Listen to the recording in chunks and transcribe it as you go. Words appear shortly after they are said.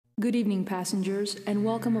Good evening, passengers, and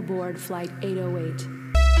welcome aboard Flight 808.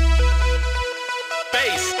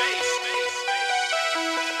 Bass. Bass. Bass.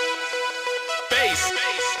 Bass.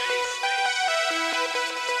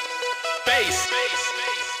 Bass.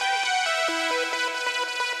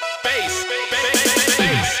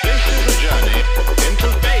 This is a journey into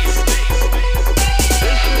bass.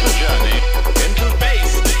 This is a journey into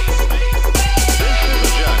bass. This is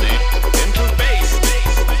a journey into bass.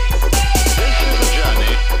 This is a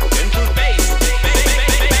journey into bass.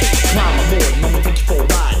 Climb aboard, let me take you for a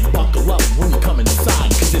ride. Buckle up when you come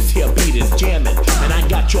inside, cause this here beat is jamming, and I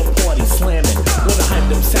got your party slamming. With a hype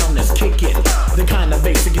them sound that's kicking, the kind of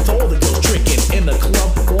bass that gets all the girls tricking. In the club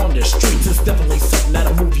or on the streets, it's definitely something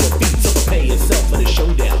that'll move your feet. So prepare yourself for the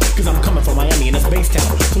showdown, cause I'm coming from Miami and it's bass town.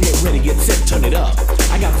 So get ready, get set, turn it up.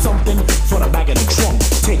 I got something for the back of the trunk.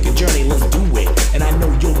 Take a journey, let's do it, and I know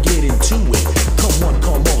you'll get into it. Come on,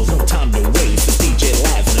 come on, there's no time to waste. It's DJ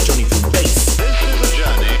Laz on a journey through bass. This is a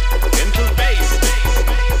journey into bass.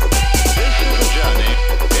 This is a journey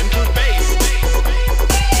into bass.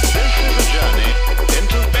 This is a journey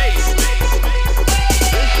into bass.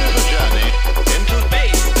 This is a journey into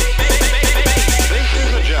bass. This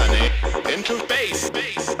is a journey into bass.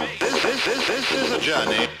 This is a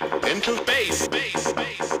journey into bass.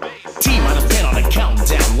 T-10 on a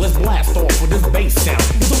countdown, let's blast off with this bass sound.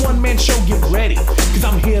 It's a one-man show, get ready, cause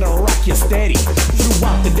I'm here to rock you steady.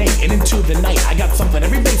 Throughout the day and into the night, I got something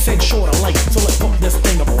every bass head short alike. So let's pump this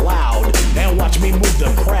thing up loud, and watch me move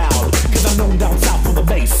the crowd. Cause I'm known down south for the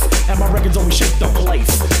bass, and my records always shake the place.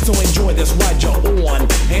 So enjoy this ride you're on,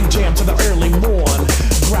 and jam to the early morn.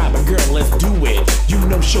 Grab a girl, let's do it, you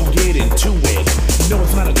know she'll get into it. No,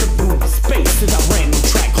 it's not a trip through space, it's a brand new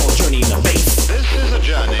track called Journey in the Bass. This is a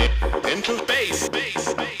journey into bass. This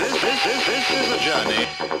is a journey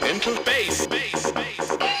into bass.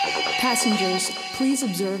 Passengers, please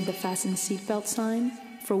observe the fasten seatbelt sign,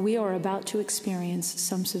 for we are about to experience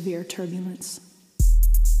some severe turbulence.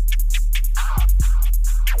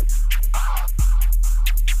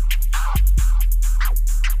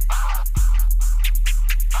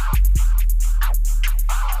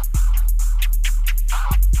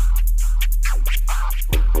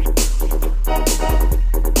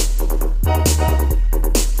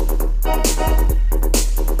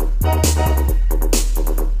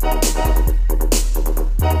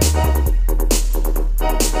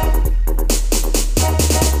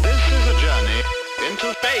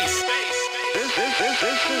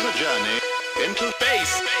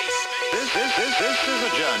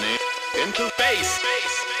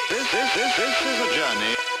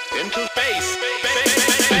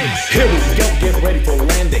 Here we go, get ready for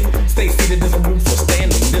landing. Stay seated, there's no room for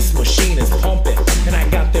standing. This machine is pumping, and I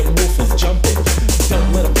got them woofers jumping.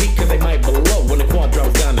 Don't let them peek, cause they might blow when the quad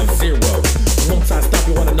drops down to zero. Once I stop,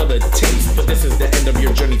 you want another taste, but this is the end of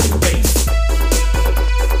your journey through bass.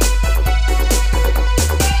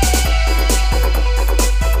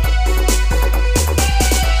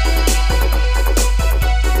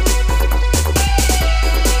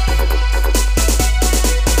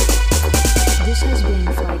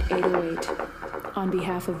 On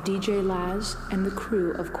behalf of DJ Laz and the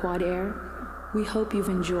crew of Quad Air, we hope you've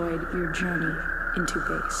enjoyed your journey into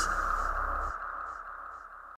bass.